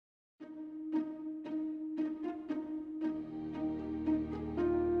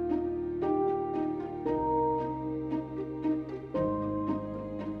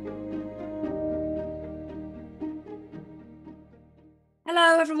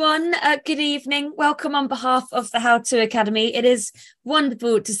everyone. Good evening. Welcome on behalf of the How To Academy. It is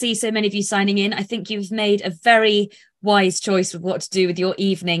wonderful to see so many of you signing in. I think you've made a very wise choice with what to do with your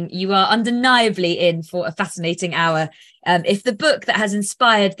evening. You are undeniably in for a fascinating hour. If the book that has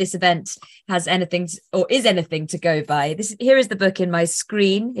inspired this event has anything or is anything to go by, here is the book in my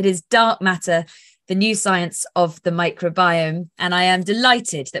screen. It is Dark Matter: The New Science of the Microbiome. And I am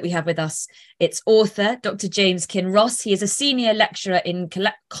delighted that we have with us its author, Dr. James Kinross. He is a senior lecturer in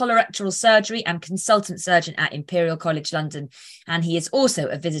colorectal surgery and consultant surgeon at Imperial College London. And he is also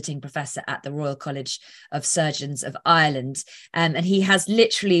a visiting professor at the Royal College of Surgeons of Ireland. And he has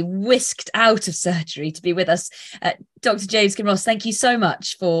literally whisked out of surgery to be with us. Dr. James Kinross, thank you so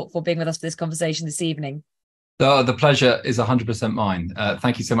much for being with us for this conversation this evening. The pleasure is 100% mine.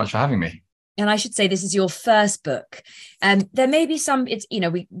 Thank you so much for having me. And I should say this is your first book. There may be some,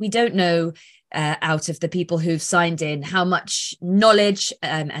 we don't know out of the people who've signed in how much knowledge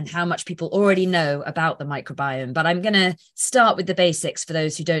and how much people already know about the microbiome. But I'm going to start with the basics for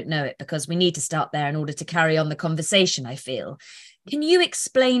those who don't know it, because we need to start there in order to carry on the conversation, I feel. Can you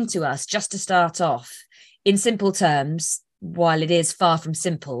explain to us, just to start off, in simple terms, while it is far from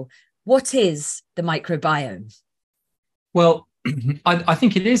simple, what is the microbiome? Well, I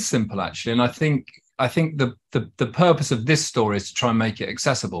think it is simple, actually, and I think the purpose of this story is to try and make it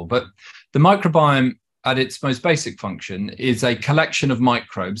accessible. But the microbiome, at its most basic function, is a collection of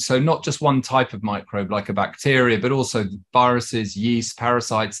microbes. So not just one type of microbe like a bacteria, but also viruses, yeast,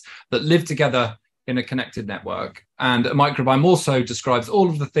 parasites that live together in a connected network. And a microbiome also describes all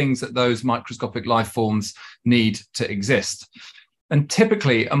of the things that those microscopic life forms need to exist. And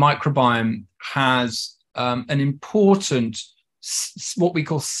typically, a microbiome has an important what we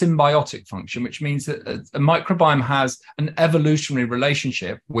call symbiotic function, which means that a microbiome has an evolutionary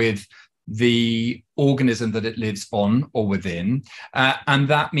relationship with the organism that it lives on or within. And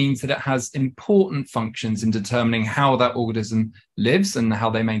that means that it has important functions in determining how that organism lives and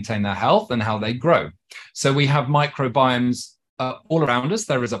how they maintain their health and how they grow. So we have microbiomes all around us.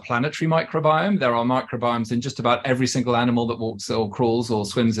 There is a planetary microbiome. There are microbiomes in just about every single animal that walks or crawls or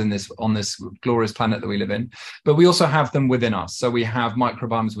swims on this glorious planet that we live in. But we also have them within us. So we have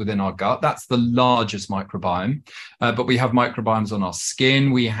microbiomes within our gut. That's the largest microbiome. But we have microbiomes on our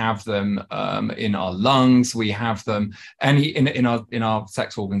skin. We have them in our lungs. We have them in our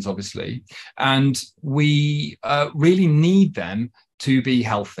sex organs, obviously. And we really need them to be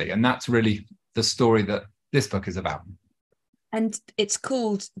healthy. And that's really the story that this book is about. And it's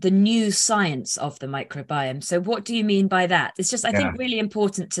called The New Science of the Microbiome. So what do you mean by that? It's just, I think, really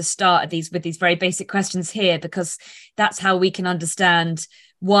important to start with these very basic questions here, because that's how we can understand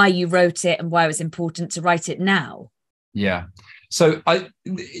why you wrote it and why it was important to write it now. Yeah. So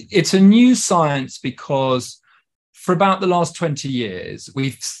it's a new science because for about the last 20 years,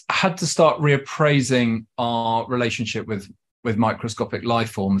 we've had to start reappraising our relationship with microscopic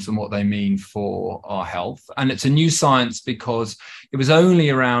life forms and what they mean for our health. And it's a new science because it was only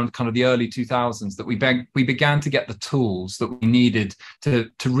around kind of the early 2000s that we began to get the tools that we needed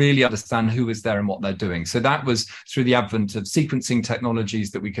to really understand who is there and what they're doing. So that was through the advent of sequencing technologies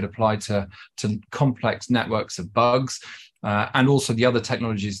that we could apply to complex networks of bugs, and also the other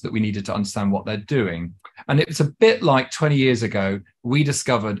technologies that we needed to understand what they're doing. And it's a bit like 20 years ago, we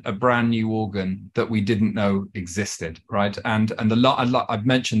discovered a brand new organ that we didn't know existed, right? And I've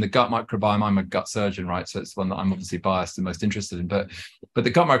mentioned the gut microbiome. I'm a gut surgeon, right? So it's one that I'm obviously biased and most interested in. But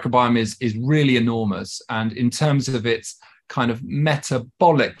the gut microbiome is really enormous. And in terms of its kind of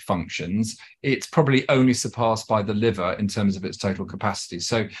metabolic functions, it's probably only surpassed by the liver in terms of its total capacity.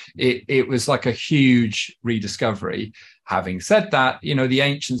 So it was like a huge rediscovery. Having said that, the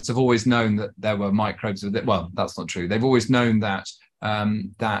ancients have always known that there were microbes with it. Well, that's not true. They've always known that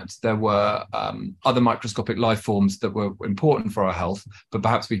there were other microscopic life forms that were important for our health, but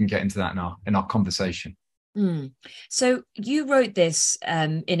perhaps we can get into that in our conversation. So you wrote this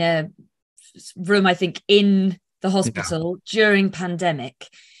in a room, I think, in the hospital during the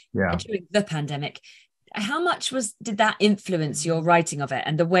pandemic. How much did that influence your writing of it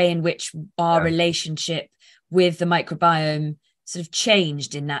and the way in which our relationship with the microbiome sort of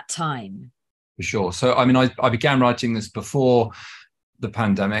changed in that time? For sure. So, I mean, I began writing this before the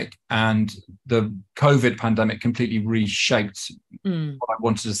pandemic, and the COVID pandemic completely reshaped what I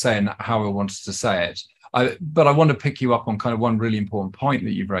wanted to say and how I wanted to say it. But I want to pick you up on kind of one really important point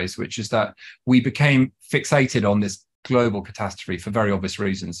that you've raised, which is that we became fixated on this global catastrophe for very obvious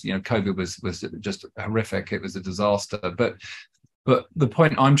reasons. COVID was just horrific. It was a disaster. But But the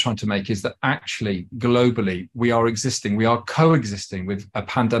point I'm trying to make is that actually, globally, we are coexisting with a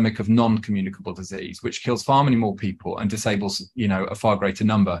pandemic of non-communicable disease, which kills far many more people and disables, a far greater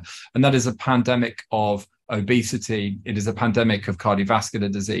number. And that is a pandemic of obesity. It is a pandemic of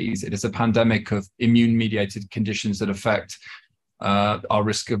cardiovascular disease. It is a pandemic of immune-mediated conditions that affect our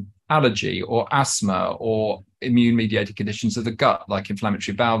risk of allergy or asthma, or immune-mediated conditions of the gut, like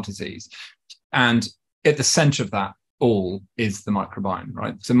inflammatory bowel disease. And at the center of that all is the microbiome,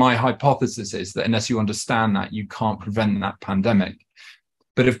 right? So my hypothesis is that unless you understand that, you can't prevent that pandemic.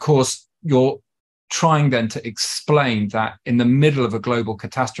 But of course, you're trying then to explain that in the middle of a global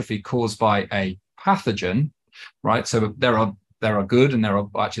catastrophe caused by a pathogen, right? So there are good, and there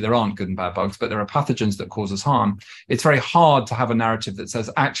aren't good and bad bugs, but there are pathogens that cause us harm. It's very hard to have a narrative that says,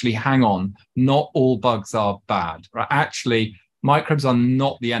 actually, hang on, not all bugs are bad, right? Actually, microbes are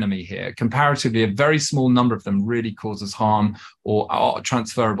not the enemy here. Comparatively, a very small number of them really causes harm or are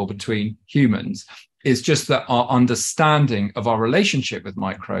transferable between humans. It's just that our understanding of our relationship with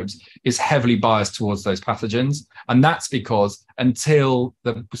microbes is heavily biased towards those pathogens. And that's because until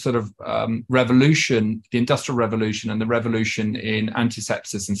the sort of revolution, the Industrial Revolution and the revolution in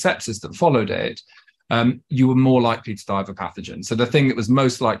antisepsis and sepsis that followed it, you were more likely to die of a pathogen. So the thing that was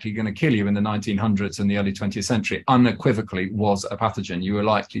most likely going to kill you in the 1900s and the early 20th century unequivocally was a pathogen. You were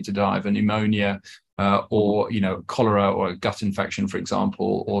likely to die of a pneumonia or cholera or a gut infection, for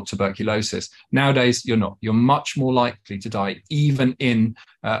example, or tuberculosis. Nowadays, you're not. You're much more likely to die, even in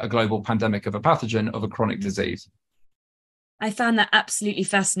a global pandemic of a pathogen, of a chronic disease. I found that absolutely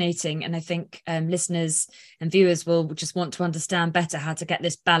fascinating. And I think listeners and viewers will just want to understand better how to get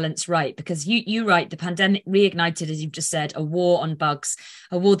this balance right, because you write the pandemic reignited, as you've just said, a war on bugs,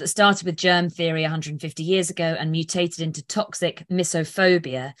 a war that started with germ theory 150 years ago and mutated into toxic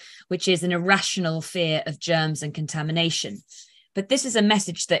misophobia, which is an irrational fear of germs and contamination. But this is a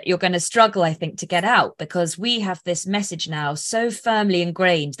message that you're going to struggle, I think, to get out, because we have this message now so firmly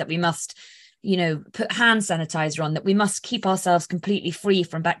ingrained that we must put hand sanitizer on, that we must keep ourselves completely free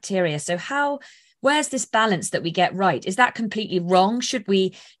from bacteria. So where's this balance that we get right? Is that completely wrong? Should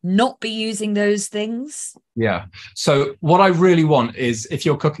we not be using those things? Yeah. So what I really want is, if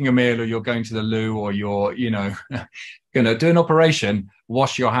you're cooking a meal or you're going to the loo or you're, going to do an operation,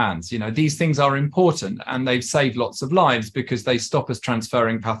 wash your hands. These things are important, and they've saved lots of lives because they stop us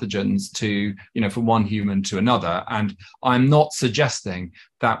transferring pathogens to, from one human to another. And I'm not suggesting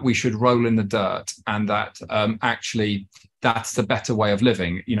that we should roll in the dirt and that actually that's the better way of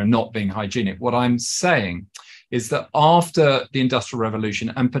living, not being hygienic. What I'm saying is that after the Industrial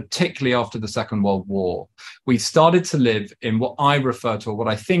Revolution, and particularly after the Second World War, we started to live in what I refer to, or what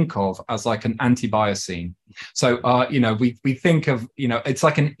I think of as like an anti-biocene. So, we think of, it's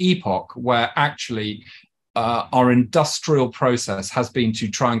like an epoch where actually our industrial process has been to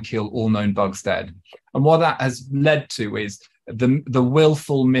try and kill all known bugs dead. And what that has led to is the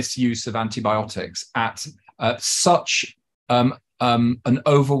willful misuse of antibiotics at such an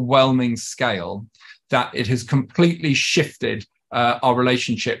overwhelming scale that it has completely shifted our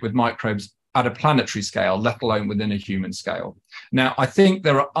relationship with microbes at a planetary scale, let alone within a human scale. Now, I think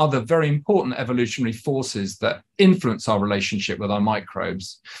there are other very important evolutionary forces that influence our relationship with our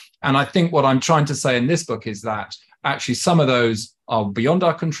microbes. And I think what I'm trying to say in this book is that actually some of those are beyond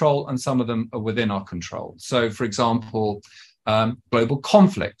our control and some of them are within our control. So, for example, global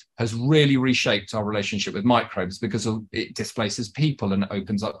conflict has really reshaped our relationship with microbes because it displaces people and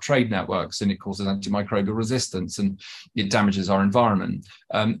opens up trade networks, and it causes antimicrobial resistance, and it damages our environment.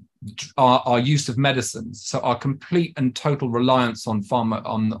 Our use of medicines, so our complete and total reliance on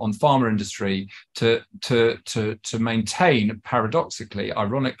pharma industry to maintain, paradoxically,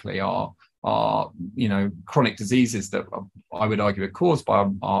 ironically, our chronic diseases that I would argue are caused by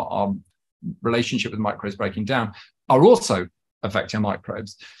our relationship with microbes breaking down, are also affecting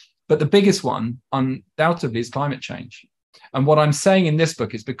microbes. But the biggest one, undoubtedly, is climate change. And what I'm saying in this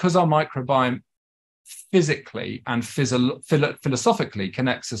book is, because our microbiome physically and philosophically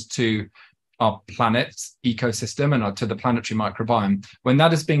connects us to our planet's ecosystem and to the planetary microbiome, when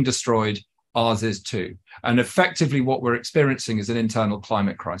that is being destroyed, ours is too. And effectively what we're experiencing is an internal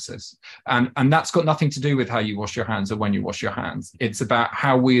climate crisis. And that's got nothing to do with how you wash your hands or when you wash your hands. It's about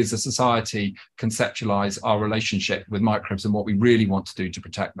how we as a society conceptualize our relationship with microbes and what we really want to do to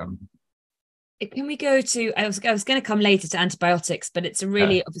protect them. Can we go to, I was going to come later to antibiotics, but it's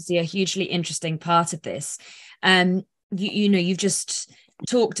obviously a hugely interesting part of this. You've just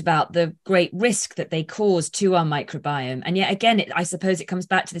talked about the great risk that they cause to our microbiome. And yet again, I suppose it comes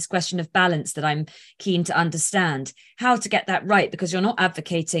back to this question of balance that I'm keen to understand how to get that right, because you're not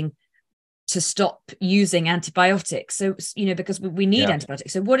advocating to stop using antibiotics. So, because we need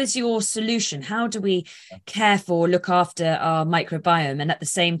antibiotics. So what is your solution? How do we care for, look after our microbiome, and at the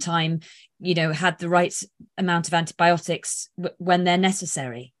same time, had the right amount of antibiotics when they're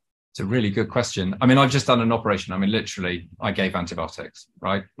necessary? It's a really good question. I mean, I've just done an operation. I mean, literally, I gave antibiotics,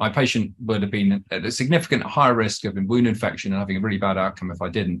 right? My patient would have been at a significant higher risk of wound infection and having a really bad outcome if I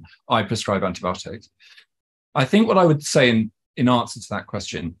didn't. I prescribe antibiotics. I think what I would say in answer to that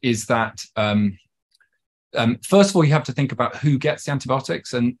question is that, first of all, you have to think about who gets the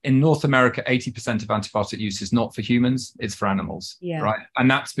antibiotics. And in North America, 80% of antibiotic use is not for humans, it's for animals, right?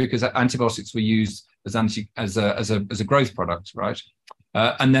 And that's because antibiotics were used as a growth product, right?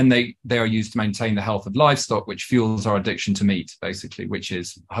 And then they are used to maintain the health of livestock, which fuels our addiction to meat, basically, which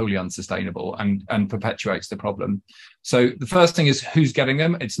is wholly unsustainable and perpetuates the problem. So the first thing is who's getting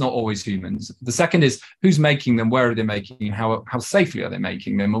them. It's not always humans. The second is who's making them, where are they making, how safely are they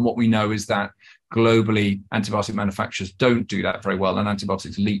making them? And what we know is that globally, antibiotic manufacturers don't do that very well, and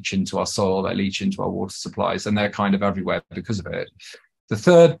antibiotics leach into our soil, they leach into our water supplies, and they're kind of everywhere because of it. The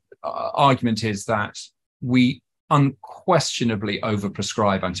third argument is that we unquestionably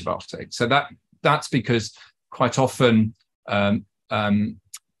overprescribe antibiotics. So that's because quite often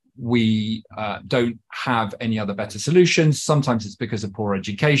we don't have any other better solutions. Sometimes it's because of poor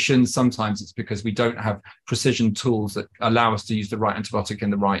education. Sometimes it's because we don't have precision tools that allow us to use the right antibiotic in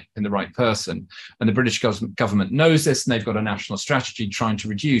the right person. And the British government knows this, and they've got a national strategy trying to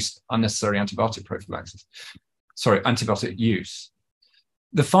reduce unnecessary antibiotic use.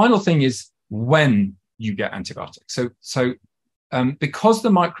 The final thing is when you get antibiotics. So because the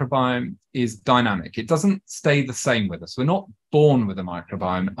microbiome is dynamic, it doesn't stay the same with us. We're not born with a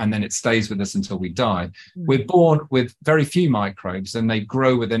microbiome and then it stays with us until we die. We're born with very few microbes, and they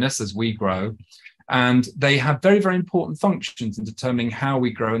grow within us as we grow. And they have very, very important functions in determining how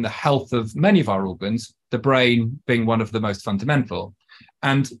we grow and the health of many of our organs, the brain being one of the most fundamental.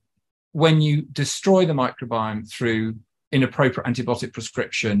 And when you destroy the microbiome through inappropriate antibiotic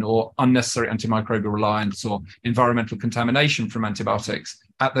prescription or unnecessary antimicrobial reliance or environmental contamination from antibiotics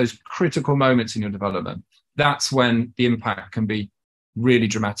at those critical moments in your development, that's when the impact can be really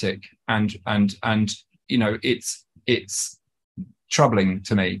dramatic. And it's troubling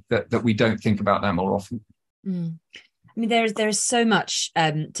to me that we don't think about that more often. I mean, there is so much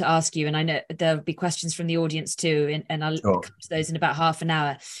to ask you, and I know there'll be questions from the audience too, and I'll come to those in about half an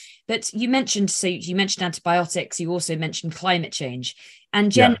hour. But you mentioned antibiotics, you also mentioned climate change.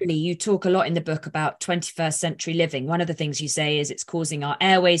 And generally, you talk a lot in the book about 21st century living. One of the things you say is it's causing our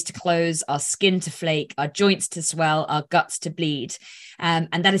airways to close, our skin to flake, our joints to swell, our guts to bleed. And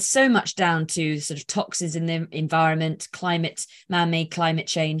that is so much down to sort of toxins in the environment, man-made climate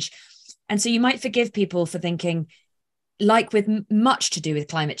change. And so you might forgive people for thinking, like with much to do with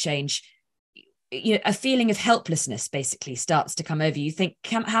climate change, a feeling of helplessness basically starts to come over you. Think,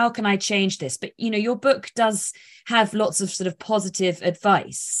 how can I change this? But your book does have lots of sort of positive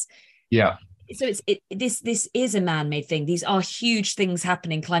advice. Yeah. So this is a man-made thing. These are huge things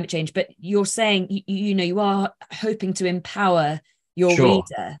happening, climate change. But you're saying you are hoping to empower your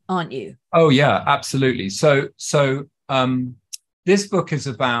reader, aren't you? Oh yeah, absolutely. So this book is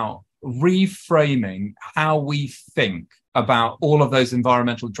about reframing how we think about all of those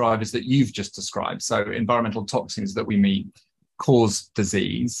environmental drivers that you've just described. So environmental toxins that we meet cause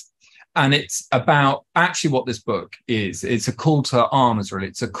disease. And it's about actually what this book is. It's a call to arms, really.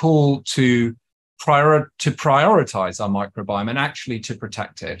 It's a call to prioritize our microbiome and actually to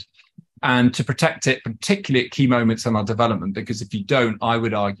protect it. And to protect it, particularly at key moments in our development, because if you don't, I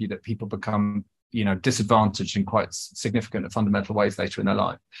would argue that people become disadvantaged in quite significant and fundamental ways later in their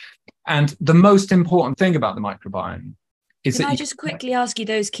life. And the most important thing about the microbiome is Can I just quickly ask you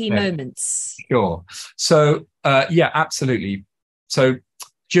those key moments? Sure. So, absolutely. So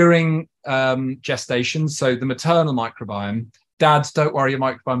during gestation, so the maternal microbiome, dads, don't worry, your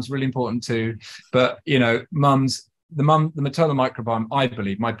microbiome is really important too. But, mums, the maternal microbiome, I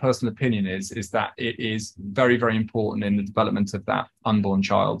believe, my personal opinion is that it is very, very important in the development of that unborn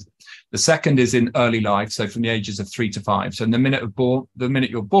child. The second is in early life, so from the ages of 3 to 5. So in the minute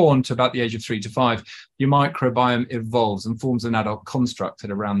you're born to about the age of 3 to 5, your microbiome evolves and forms an adult construct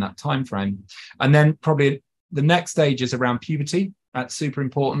at around that time frame. And then probably the next stage is around puberty. That's super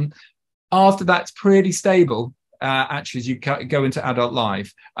important. After that's pretty stable, actually, as you go into adult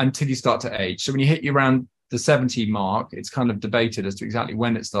life until you start to age. So when you hit around the 70 mark, it's kind of debated as to exactly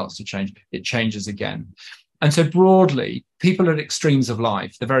when it starts to change. It changes again. And so broadly, people at extremes of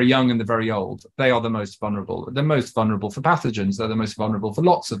life, the very young and the very old, they are the most vulnerable. They're most vulnerable for pathogens. They're the most vulnerable for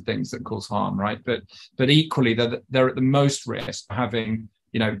lots of things that cause harm, right? But equally, they're at the most risk of having,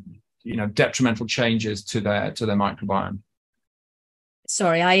 detrimental changes to their microbiome.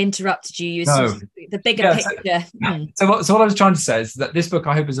 Sorry, I interrupted you. You No. the bigger picture. So what I was trying to say is that this book,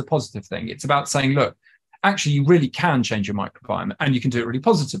 I hope, is a positive thing. It's about saying, look, actually, you really can change your microbiome, and you can do it really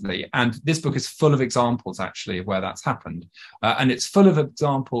positively. And this book is full of examples, actually, of where that's happened. And it's full of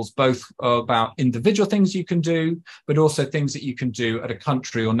examples, both about individual things you can do, but also things that you can do at a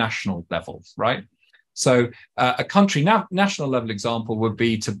country or national level, right? So a country national level example would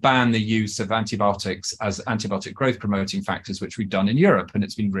be to ban the use of antibiotics as antibiotic growth promoting factors, which we've done in Europe, and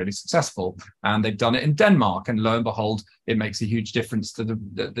it's been really successful. And they've done it in Denmark, and lo and behold, it makes a huge difference to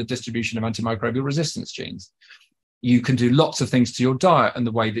the distribution of antimicrobial resistance genes. You can do lots of things to your diet and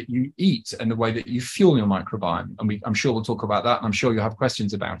the way that you eat and the way that you fuel your microbiome. And I'm sure we'll talk about that, and I'm sure you'll have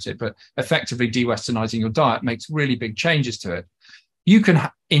questions about it. But effectively de-Westernizing your diet makes really big changes to it. You can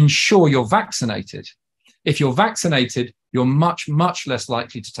ensure you're vaccinated. If you're vaccinated, you're much, much less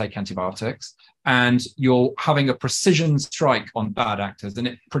likely to take antibiotics, and you're having a precision strike on bad actors, and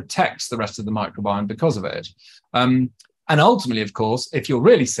it protects the rest of the microbiome because of it. And ultimately, of course, if you're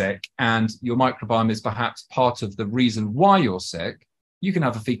really sick and your microbiome is perhaps part of the reason why you're sick, you can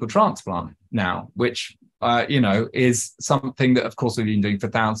have a fecal transplant now, which is something that, of course, we've been doing for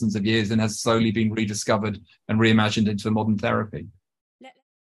thousands of years and has slowly been rediscovered and reimagined into a modern therapy.